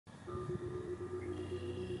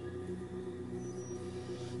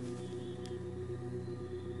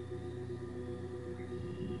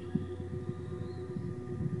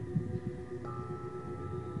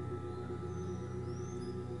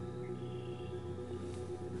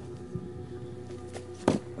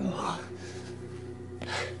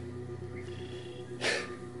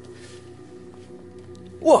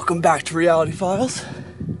Welcome back to Reality Files.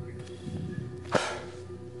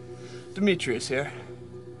 Demetrius here.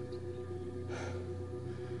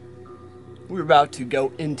 We're about to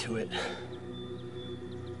go into it.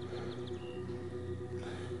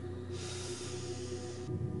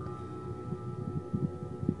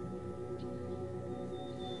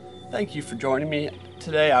 Thank you for joining me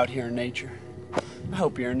today out here in nature. I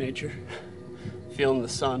hope you're in nature. Feeling the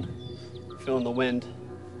sun, feeling the wind,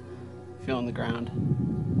 feeling the ground.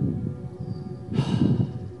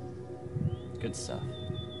 Good stuff.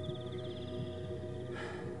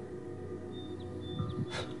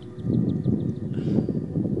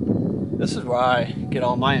 This is where I get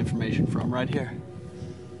all my information from, right here.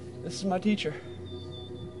 This is my teacher.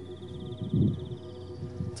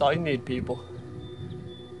 It's all you need, people.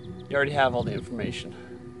 You already have all the information.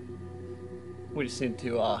 We just need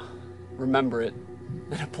to remember it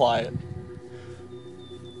and apply it.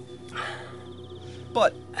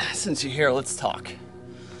 But since you're here, let's talk.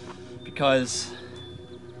 Because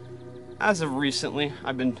as of recently,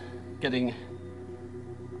 I've been getting,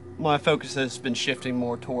 my focus has been shifting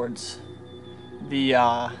more towards the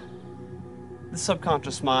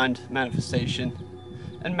subconscious mind manifestation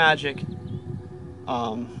and magic.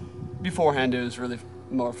 Beforehand, it was really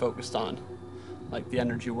more focused on like the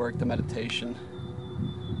energy work, the meditation,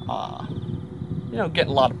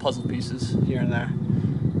 getting a lot of puzzle pieces here and there.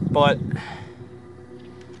 But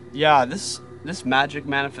yeah, this magic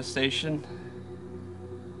manifestation,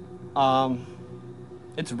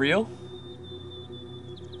 it's real.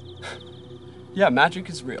 Yeah, magic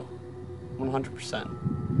is real, 100%.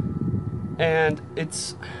 And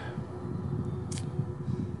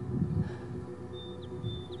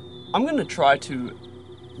I'm gonna try to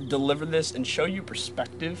deliver this and show you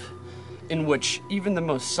perspective in which even the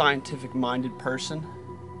most scientific-minded person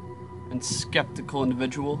and skeptical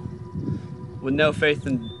individual with no faith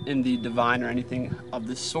in the divine or anything of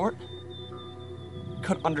this sort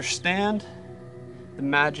could understand the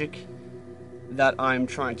magic that I'm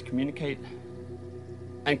trying to communicate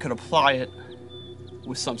and could apply it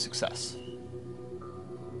with some success.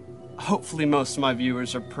 Hopefully most of my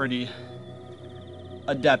viewers are pretty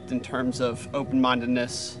adept in terms of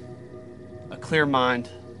open-mindedness, a clear mind,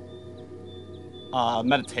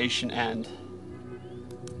 meditation, and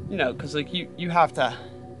because like you have to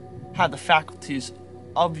have the faculties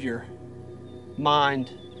of your mind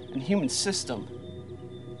and human system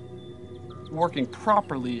working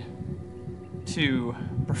properly to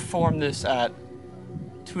perform this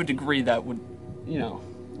to a degree that would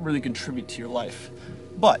really contribute to your life.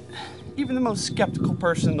 But even the most skeptical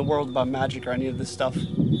person in the world about magic or any of this stuff,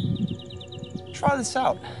 try this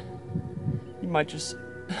out. You might just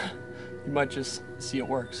see it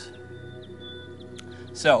works.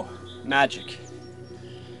 So, magic.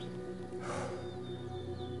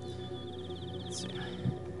 Let's see.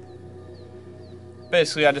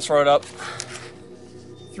 Basically, I just wrote up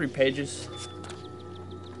 3 pages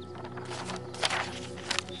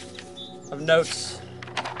of notes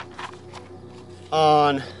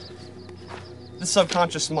on the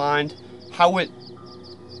subconscious mind, the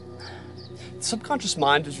subconscious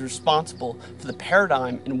mind is responsible for the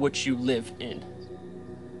paradigm in which you live in.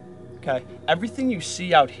 Okay? Everything you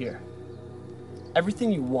see out here,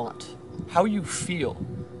 everything you want, how you feel,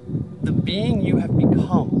 the being you have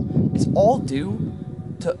become is all due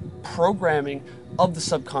to programming of the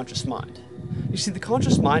subconscious mind. You see, the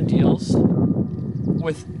conscious mind deals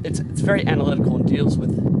with, it's very analytical and deals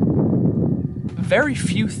with very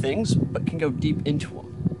few things, but can go deep into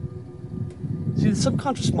them. See, the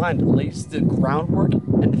subconscious mind lays the groundwork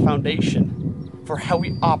and the foundation for how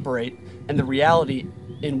we operate and the reality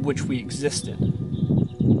in which we exist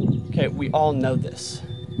in. Okay, we all know this.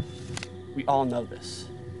 We all know this.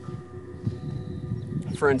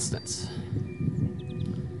 For instance,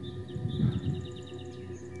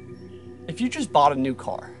 if you just bought a new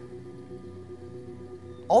car,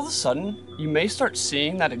 all of a sudden, you may start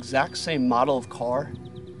seeing that exact same model of car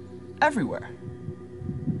everywhere.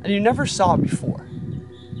 And you never saw it before,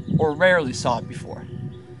 or rarely saw it before.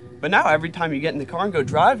 But now every time you get in the car and go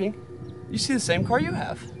driving, you see the same car you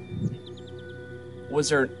have. Was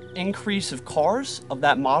there an increase of cars of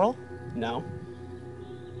that model? No.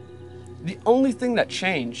 The only thing that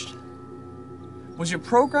changed was your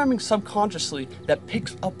programming subconsciously that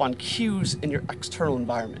picks up on cues in your external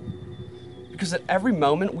environment. Because at every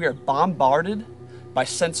moment we are bombarded by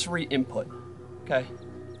sensory input. Okay?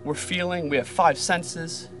 We're feeling, we have 5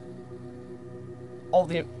 senses.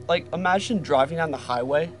 Imagine driving on the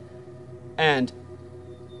highway, and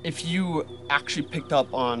if you actually picked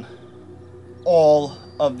up on all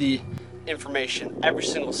of the information, every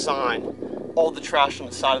single sign, all the trash on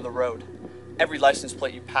the side of the road, every license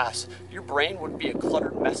plate you pass, your brain would be a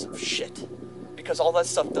cluttered mess of shit, because all that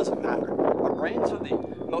stuff doesn't matter. Our brains are the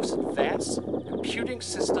most advanced computing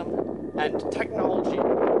system and technology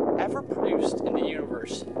ever produced in the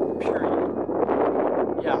universe, period.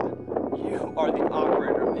 Yeah, you are the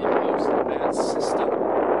operator of the most advanced system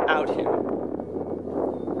out here.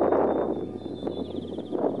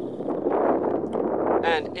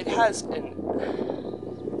 And it has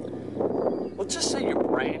let's just say your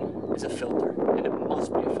brain is a filter, and it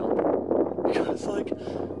must be a filter. Because like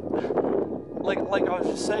I was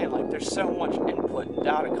just saying, like, there's so much input and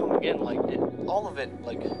data coming in, like, all of it,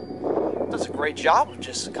 like, does a great job of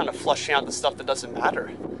just kind of flushing out the stuff that doesn't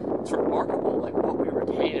matter. It's remarkable, like, what we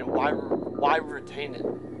retain and why we retain it.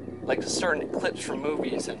 Like, certain clips from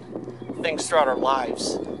movies and things throughout our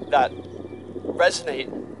lives that resonate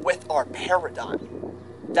with our paradigm.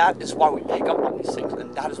 That is why we pick up on these things,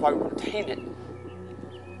 and that is why we retain it.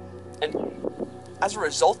 And as a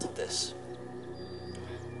result of this,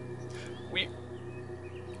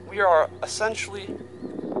 we are essentially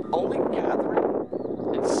only gathering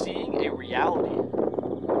and seeing a reality in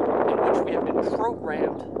which we have been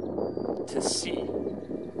programmed to see.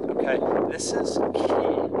 Okay, this is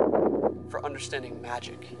key for understanding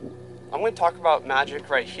magic. I'm going to talk about magic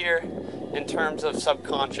right here in terms of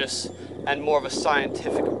subconscious and more of a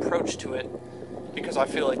scientific approach to it, because I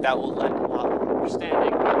feel like that will lend a lot of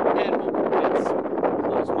understanding and will convince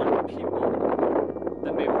closed-minded people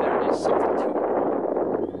that maybe there is something to it.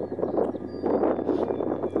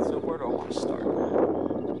 So where do I want to start?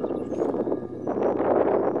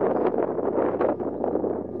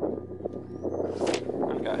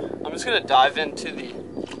 Okay, I'm just going to dive into the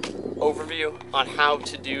overview on how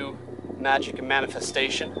to do magic and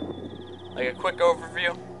manifestation. Like a quick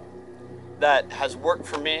overview that has worked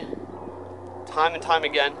for me time and time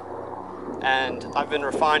again, and I've been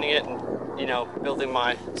refining it and, you know, building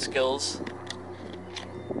my skills.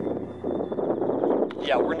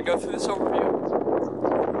 Yeah, we're going to go through this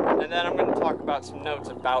overview, and then I'm going to talk about some notes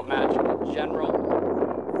about magic in general,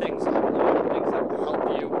 things I've learned, things that will help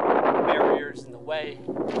you, barriers in the way,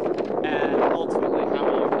 and ultimately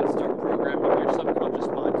how you can start programming your subconscious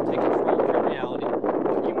mind to take control of your reality,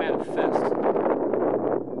 what you manifest.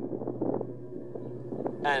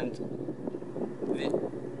 And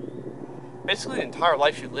basically the entire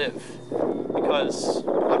life you live, because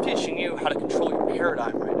I'm teaching you how to control your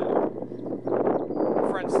paradigm right now.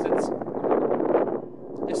 For instance,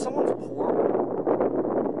 if someone's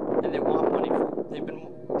poor and they want money, they've been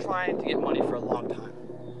trying to get money for a long time,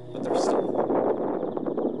 but they're still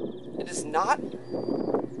poor. It is not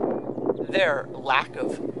their lack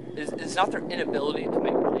of, it's not their inability to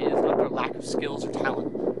make money, it is not their lack of skills or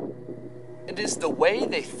talent. It is the way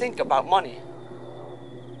they think about money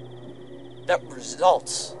that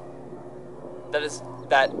results,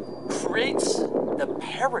 that creates the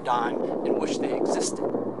paradigm in which they exist in.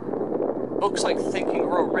 Books like Think and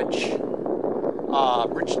Grow Rich,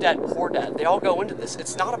 Rich Dad, Poor Dad, they all go into this.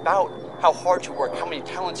 It's not about how hard you work, how many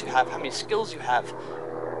talents you have, how many skills you have.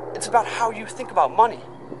 It's about how you think about money.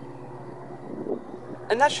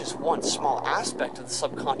 And that's just one small aspect of the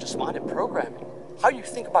subconscious mind and programming. How you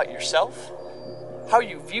think about yourself, how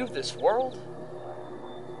you view this world,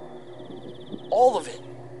 all of it,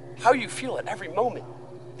 how you feel at every moment,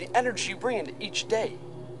 the energy you bring into each day.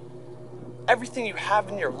 Everything you have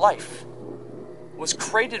in your life was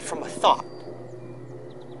created from a thought.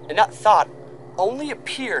 And that thought only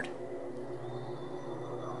appeared,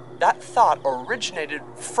 that thought originated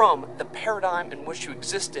from the paradigm in which you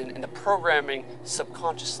exist in and the programming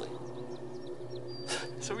subconsciously.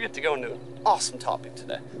 So we get to go into an awesome topic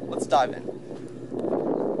today. Let's dive in.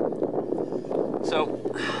 So,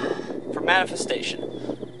 for manifestation,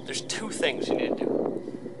 there's two things you need to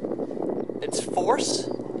do. It's force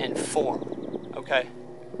and form, okay?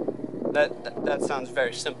 That sounds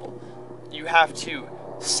very simple. You have to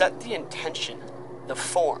set the intention, the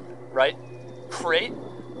form, right? Create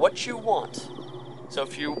what you want. So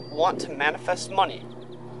if you want to manifest money,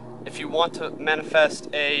 if you want to manifest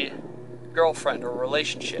a girlfriend or a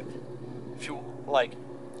relationship, if you like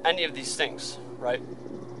any of these things, right?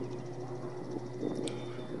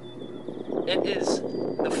 It is,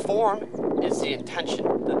 the form is the intention,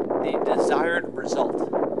 the desired result.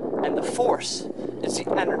 And the force is the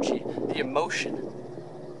energy, the emotion,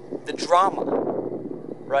 the drama,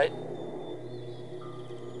 right?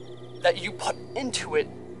 That you put into it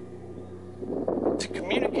to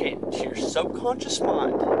communicate to your subconscious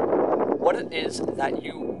mind what it is that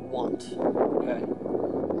you want, okay?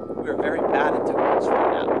 We are very bad at doing this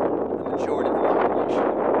right now, the majority of the population.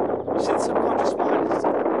 You see, the subconscious mind is,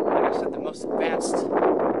 like I said, the most advanced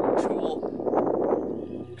tool,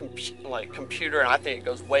 computer, and I think it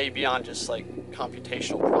goes way beyond just like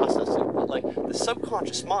computational processing, but like the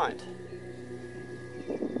subconscious mind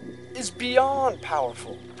is beyond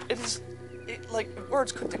powerful. Like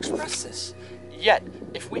words couldn't express this. Yet,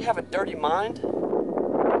 if we have a dirty mind,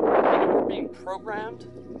 and we're being programmed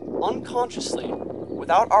unconsciously,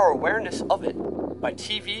 without our awareness of it, by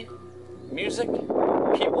TV, music,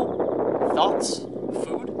 people, thoughts,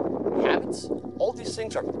 food, habits, all these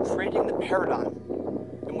things are creating the paradigm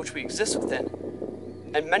in which we exist within.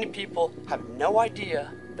 And many people have no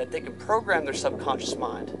idea that they can program their subconscious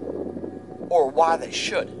mind, or why they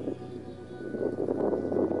should.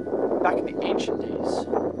 Back in the ancient days,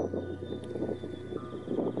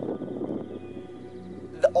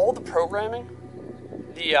 all the programming,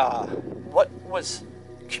 what was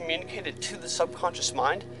communicated to the subconscious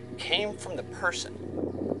mind came from the person,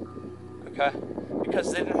 okay?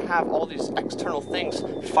 Because they didn't have all these external things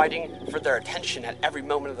fighting for their attention at every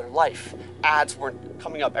moment of their life. Ads weren't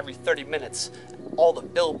coming up every 30 minutes, all the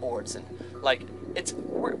billboards, and like,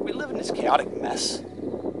 we live in this chaotic mess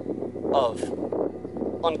of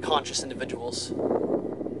unconscious individuals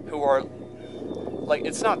who are, like,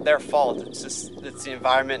 it's not their fault, it's the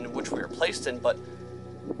environment in which we are placed in, but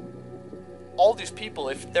all these people,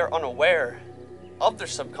 if they're unaware of their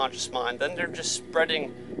subconscious mind, then they're just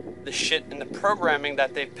spreading the shit and the programming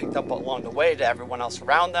that they've picked up along the way to everyone else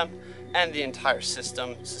around them, and the entire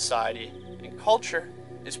system, society, and culture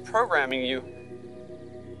is programming you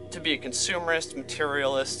to be a consumerist,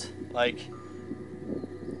 materialist, like,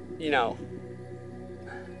 you know,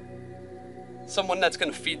 someone that's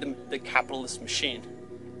going to feed the capitalist machine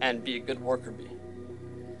and be a good worker bee.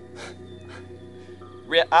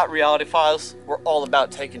 At Reality Files, we're all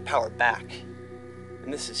about taking power back.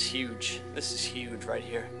 And this is huge. This is huge right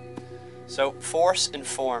here. So, force and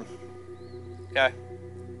form. Okay?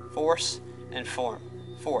 Force and form.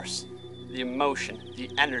 Force. The emotion, the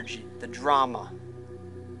energy, the drama,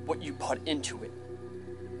 what you put into it.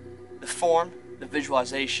 The form, the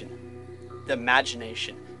visualization, the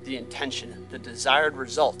imagination, the intention, the desired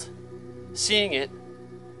result. Seeing it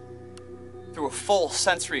through a full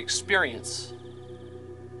sensory experience.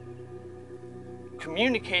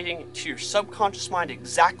 Communicating to your subconscious mind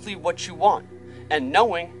exactly what you want, and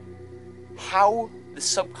knowing how the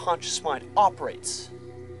subconscious mind operates.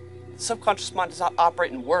 The subconscious mind does not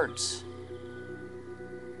operate in words.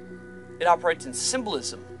 It operates in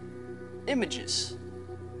symbolism, images,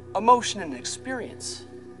 emotion, and experience.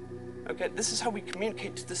 Okay, this is how we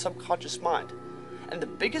communicate to the subconscious mind. And the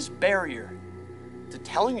biggest barrier to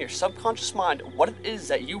telling your subconscious mind what it is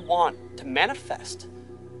that you want to manifest,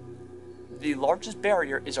 the largest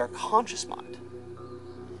barrier is our conscious mind.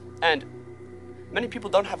 And many people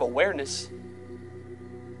don't have awareness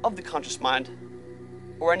of the conscious mind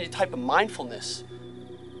or any type of mindfulness.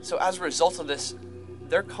 So as a result of this,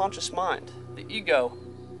 their conscious mind, the ego,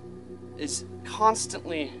 is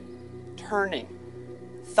constantly turning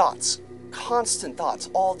thoughts, constant thoughts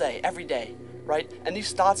all day, every day, right? And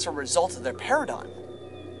these thoughts are a result of their paradigm.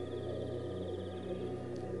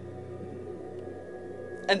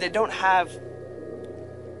 And they don't have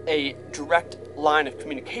a direct line of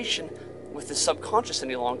communication with the subconscious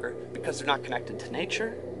any longer because they're not connected to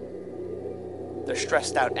nature. They're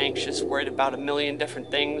stressed out, anxious, worried about a million different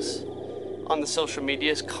things on the social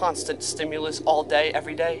medias, constant stimulus all day,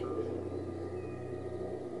 every day.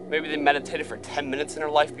 Maybe they meditated for 10 minutes in their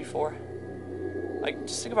life before. Like,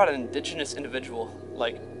 just think about an indigenous individual,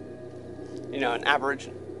 like, you know, an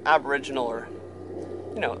aboriginal or,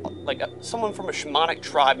 you know, like someone from a shamanic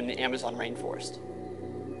tribe in the Amazon rainforest.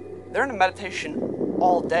 They're in a meditation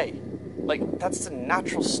all day. Like, that's the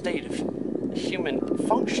natural state of human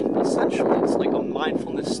function, essentially. It's like a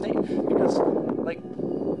mindfulness state. Because, like,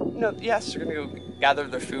 you know, yes, they're going to go gather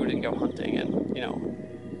their food and go hunting and, you know,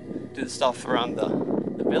 do the stuff around the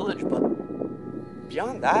village, but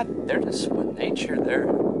beyond that, they're just with nature. They're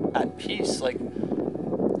at peace. Like,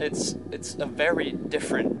 it's a very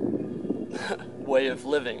different way of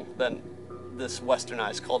living than this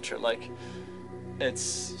westernized culture. Like, I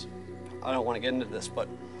don't want to get into this, but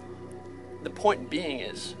the point being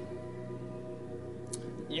is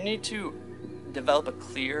you need to develop a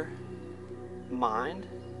clear mind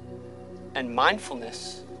and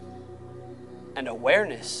mindfulness and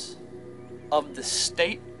awareness of the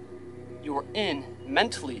state you're in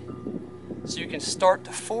mentally, so you can start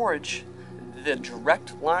to forge the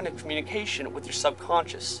direct line of communication with your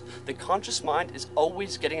subconscious. The conscious mind is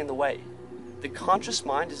always getting in the way. The conscious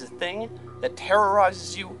mind is a thing that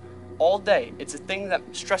terrorizes you all day. It's a thing that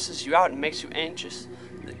stresses you out and makes you anxious.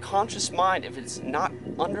 the conscious mind, if it's not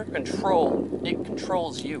under control, it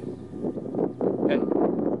controls you. Okay?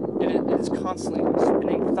 It is constantly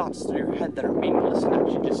spinning thoughts through your head that are meaningless and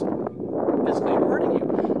actually just physically hurting you.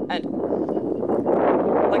 And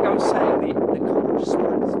like I was saying, the conscious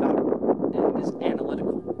mind is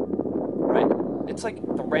analytical, right? It's like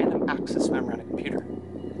the random access memory on a computer.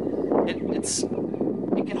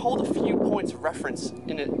 It can hold a few points of reference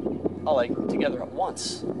in it, like together at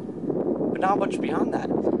once, but not much beyond that.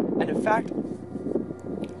 And in fact,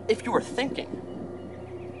 if you were thinking,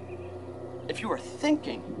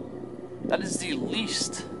 that is the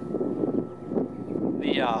least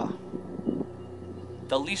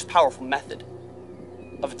powerful method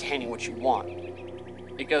of attaining what you want.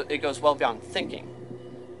 It goes well beyond thinking.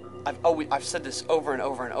 I've said this over and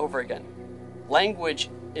over and over again. Language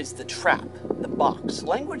is the trap, the box.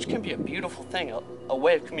 Language can be a beautiful thing, a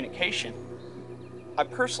way of communication. I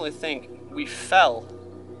personally think we fell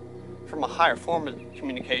from a higher form of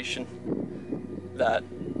communication that,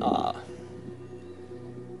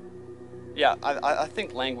 I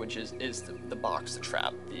think language is the box, the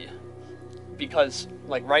trap, because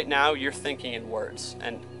like right now you're thinking in words,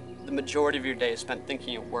 and the majority of your day is spent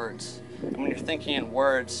thinking in words. And when you're thinking in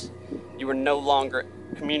words, you are no longer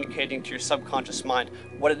communicating to your subconscious mind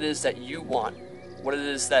what it is that you want, what it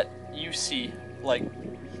is that you see. Like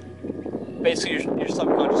basically your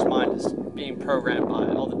subconscious mind is being programmed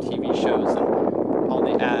by all the TV shows and all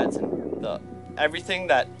the ads and everything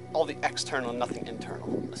that, all the external and nothing internal,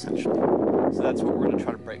 essentially. So that's what we're going to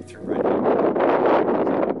try to break through right now.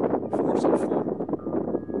 Force and form.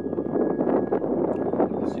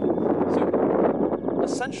 So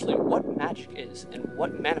essentially what magic is and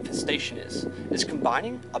what manifestation is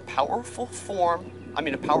combining a powerful force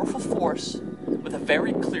with a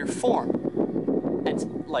very clear form,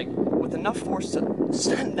 and like with enough force to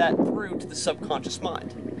send that through to the subconscious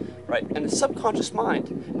mind, right? And the subconscious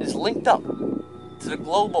mind is linked up to the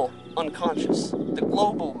global unconscious, the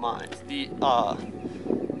global mind, the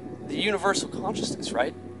universal consciousness,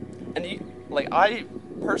 right? And I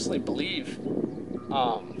personally believe,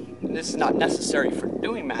 and this is not necessary for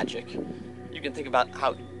doing magic. You can think about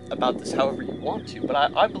this however you want to, but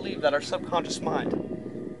I believe that our subconscious mind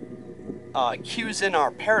cues in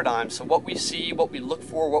our paradigm. So what we see, what we look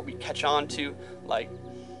for, what we catch on to. Like,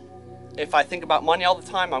 if I think about money all the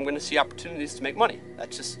time, I'm going to see opportunities to make money.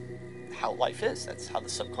 That's just how life is. That's how the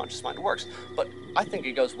subconscious mind works. But I think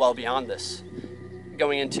it goes well beyond this,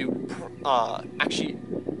 going into actually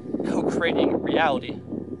co-creating reality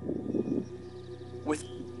with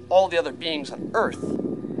all the other beings on Earth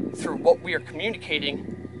through what we are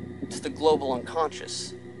communicating to the global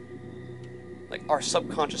unconscious. Like, our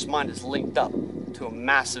subconscious mind is linked up to a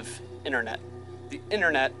massive internet. The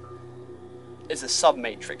internet is a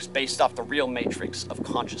sub-matrix based off the real matrix of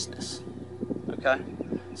consciousness. Okay?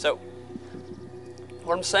 So,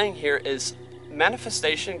 what I'm saying here is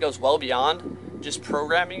manifestation goes well beyond just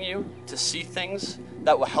programming you to see things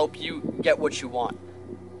that will help you get what you want.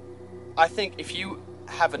 I think if you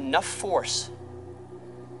have enough force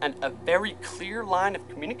and a very clear line of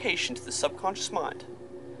communication to the subconscious mind,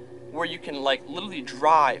 where you can like literally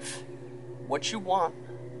drive what you want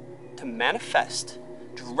to manifest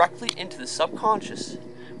directly into the subconscious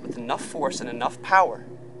with enough force and enough power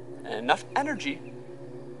and enough energy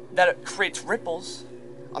that it creates ripples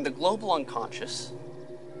on the global unconscious,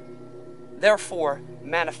 therefore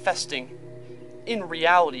manifesting in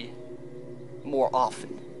reality more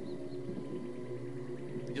often.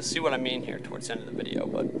 You'll see what I mean here towards the end of the video,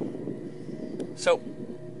 but so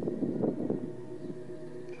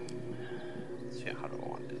let's see, how do I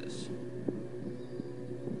want to do this?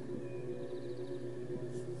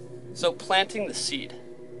 So planting the seed.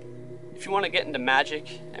 If you want to get into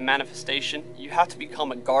magic and manifestation, you have to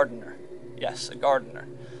become a gardener. Yes, a gardener.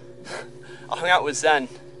 I hung out with Zen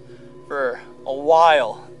for a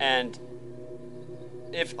while, and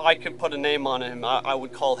if I could put a name on him, I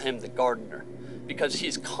would call him the gardener, because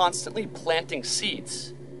he's constantly planting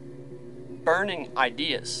seeds, burning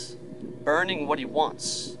ideas, burning what he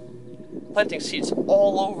wants, planting seeds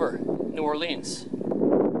all over New Orleans,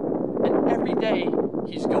 and every day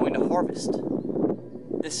he's going to harvest.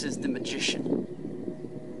 This is the magician.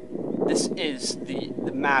 This is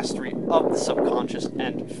the mastery of the subconscious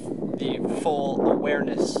and the full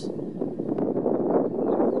awareness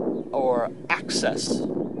or access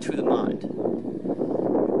to the mind.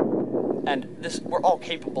 And this, we're all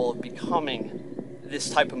capable of becoming this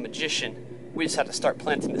type of magician. We just have to start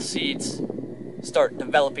planting the seeds, start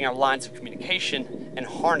developing our lines of communication, and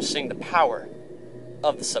harnessing the power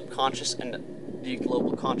of the subconscious and the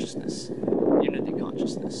global consciousness, unity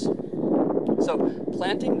consciousness. So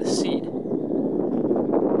planting the seed,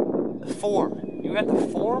 the form, you have to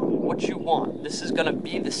form what you want. This is gonna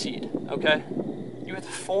be the seed, okay? You have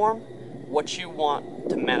to form what you want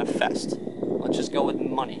to manifest. Let's just go with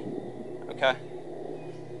money, okay?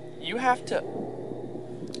 You have to,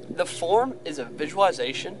 the form is a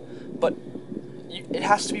visualization, but it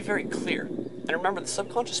has to be very clear. And remember, the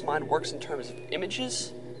subconscious mind works in terms of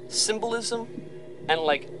images, symbolism, and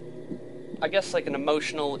like, I guess like an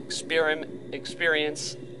emotional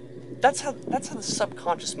experience. That's how the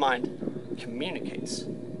subconscious mind communicates,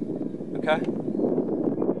 okay?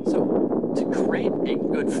 So to create a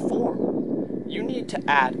good form, you need to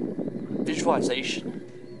add visualization,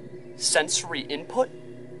 sensory input,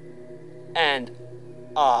 and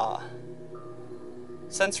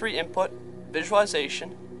sensory input,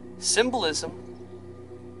 visualization, symbolism,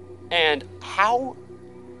 and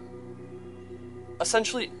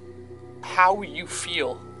essentially how you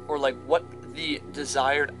feel, or like what the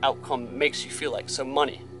desired outcome makes you feel like. So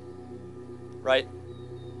money, right?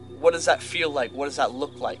 What does that feel like? What does that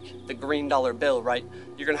look like? The green dollar bill, right?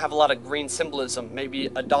 You're gonna have a lot of green symbolism, maybe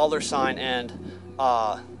a dollar sign, and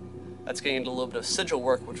that's getting into a little bit of sigil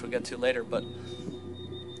work, which we'll get to later. But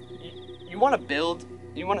you want to build,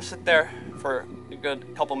 you want to sit there for a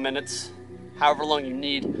good couple minutes, however long you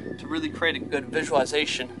need, to really create a good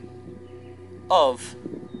visualization of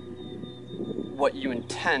what you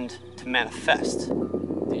intend to manifest,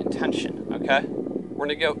 the intention, okay? We're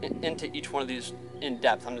gonna go into each one of these in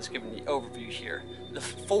depth. I'm just giving the overview here. The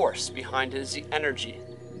force behind it is the energy,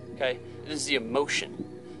 okay? It is the emotion.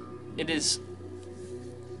 It is,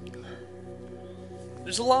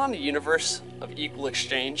 there's a law in the universe of equal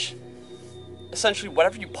exchange. Essentially,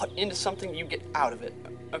 whatever you put into something, you get out of it,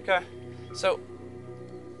 okay? So,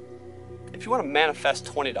 if you want to manifest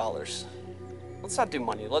 $20, let's not do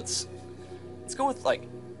money. Let's go with like,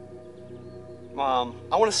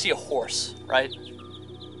 I want to see a horse, right?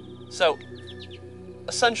 So,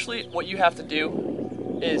 essentially, what you have to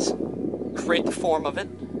do is create the form of it,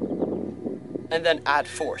 and then add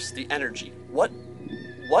force, the energy.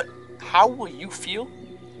 How will you feel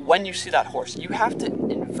when you see that horse? You have to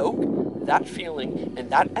invoke that feeling and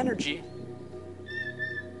that energy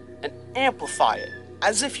and amplify it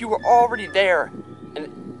as if you were already there, and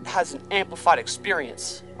it has an amplified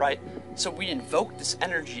experience, right? So we invoke this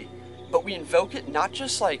energy, but we invoke it not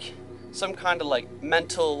just like some kind of like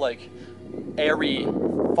mental, like airy,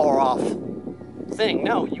 far off thing.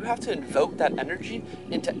 No, you have to invoke that energy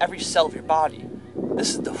into every cell of your body. This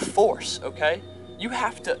is the force, okay? You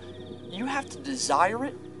have to desire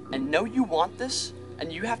it and know you want this,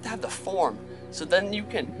 and you have to have the form. So then you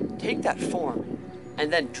can take that form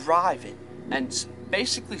and then drive it and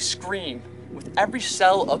basically scream with every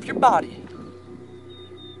cell of your body,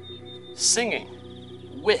 singing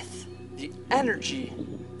with the energy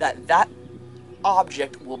that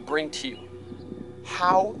object will bring to you.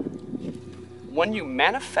 How, when you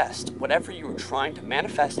manifest whatever you are trying to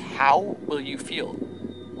manifest, how will you feel?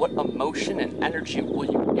 What emotion and energy will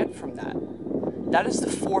you get from that? That is the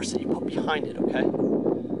force that you put behind it, okay?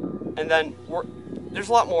 And then there's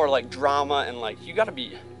a lot more like drama, and like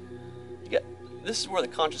this is where the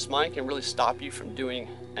conscious mind can really stop you from doing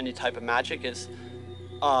any type of magic. Is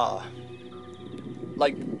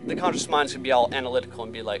like the conscious mind's gonna be all analytical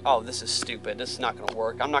and be like, oh, this is stupid, this is not gonna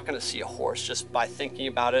work, I'm not gonna see a horse just by thinking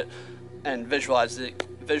about it and visualizing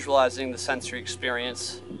the sensory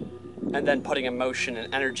experience and then putting emotion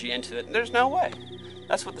and energy into it. There's no way.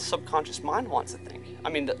 That's what the subconscious mind wants to think. I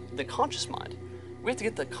mean, the conscious mind. We have to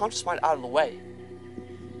get the conscious mind out of the way.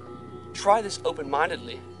 Try this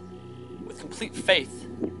open-mindedly with complete faith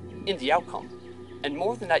in the outcome. And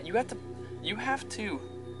more than that, you have to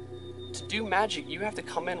do magic, you have to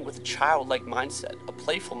come in with a childlike mindset, a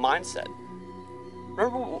playful mindset.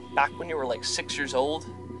 Remember back when you were like 6 years old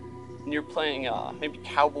and you're playing maybe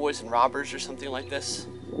Cowboys and Robbers or something like this?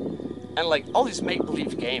 And like all these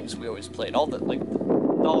make-believe games we always played, all the like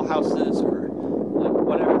doll houses or like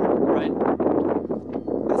whatever, right?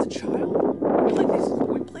 As a child,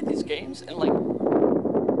 we played these games, and like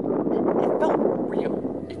it felt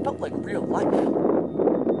real. It felt like real life.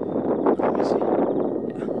 Crazy.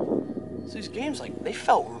 Yeah. So these games, like, they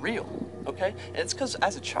felt real, okay? And it's because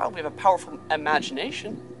as a child we have a powerful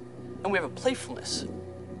imagination and we have a playfulness.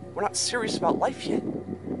 We're not serious about life yet.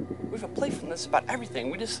 We have a playfulness about everything.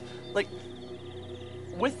 We just, like,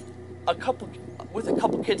 with a couple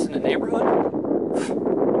kids in the neighborhood,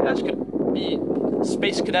 you guys could be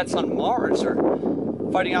space cadets on Mars or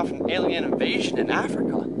fighting off an alien invasion in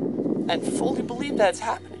Africa and fully believe that it's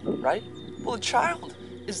happening, right? Well, the child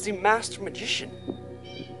is the master magician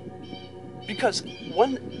Because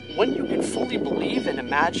when you can fully believe and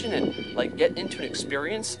imagine and like get into an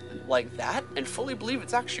experience like that and fully believe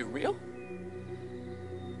it's actually real,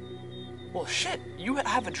 well shit, you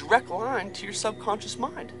have a direct line to your subconscious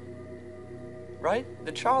mind. Right?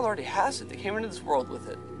 The child already has it. They came into this world with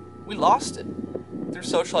it. We lost it through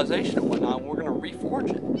socialization and whatnot, and we're gonna reforge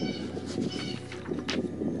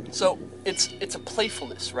it. So it's a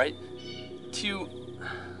playfulness, right?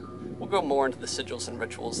 We'll go more into the sigils and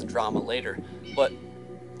rituals and drama later, but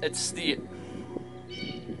it's to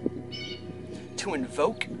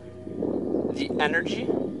invoke the energy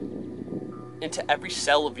into every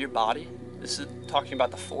cell of your body. This is talking about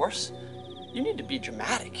the force. You need to be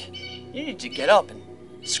dramatic. You need to get up and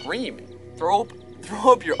scream and throw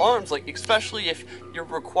up your arms, like especially if you're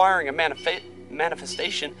requiring a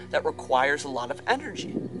manifestation that requires a lot of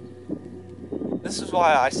energy. This is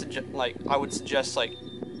why I would suggest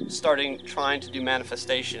trying to do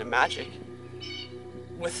manifestation and magic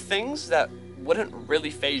with things that wouldn't really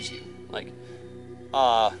faze you, like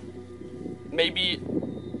maybe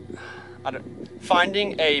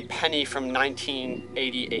finding a penny from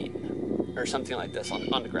 1988 or something like this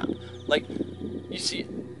on the ground. Like, you see,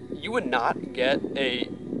 you would not get a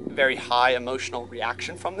very high emotional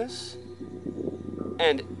reaction from this,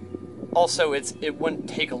 and also it wouldn't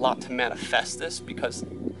take a lot to manifest this because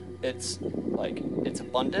it's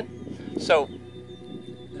abundant. So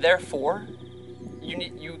therefore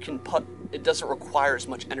it doesn't require as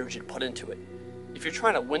much energy to put into it. If you're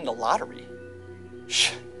trying to win the lottery,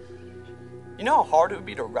 you know how hard it would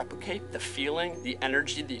be to replicate the feeling, the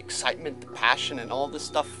energy, the excitement, the passion, and all this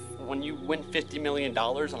stuff when you win $50 million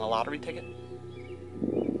on a lottery ticket?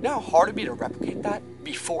 You know how hard it would be to replicate that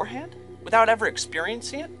beforehand without ever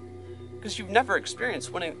experiencing it? Because you've never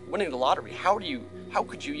experienced winning the lottery. How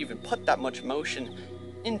could you even put that much emotion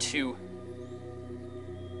into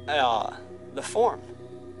the form?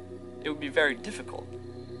 It would be very difficult.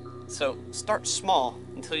 So start small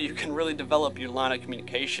until you can really develop your line of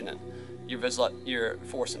communication and your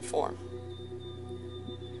force and form.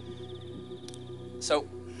 So,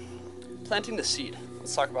 planting the seed.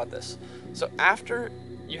 Let's talk about this. So after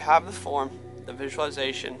you have the form, the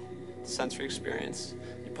visualization, the sensory experience,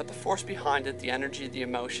 you put the force behind it, the energy, the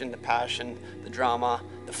emotion, the passion, the drama,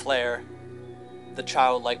 the flair, the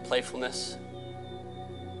childlike playfulness.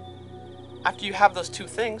 After you have those two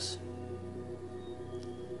things,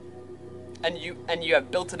 and you have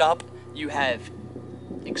built it up, you have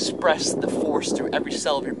expressed the force through every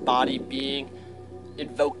cell of your body, being,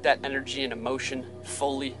 invoke that energy and emotion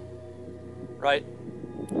fully, right?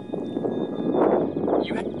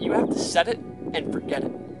 You have to set it and forget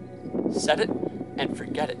it. Set it and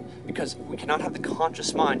forget it, because we cannot have the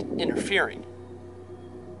conscious mind interfering.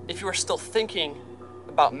 If you are still thinking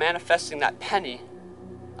about manifesting that penny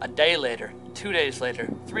a day later, 2 days later,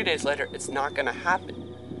 3 days later, it's not going to happen.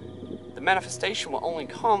 The manifestation will only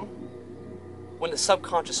come when the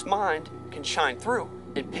subconscious mind can shine through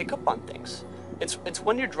and pick up on things. It's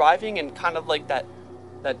when you're driving and kind of like that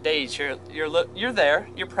daze. You're there,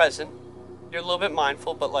 you're present, you're a little bit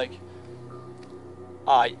mindful, but like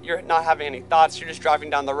you're not having any thoughts. You're just driving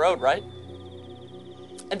down the road, right?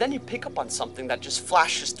 And then you pick up on something that just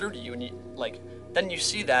flashes through to you, and then you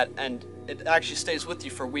see that, and it actually stays with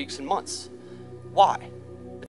you for weeks and months. Why?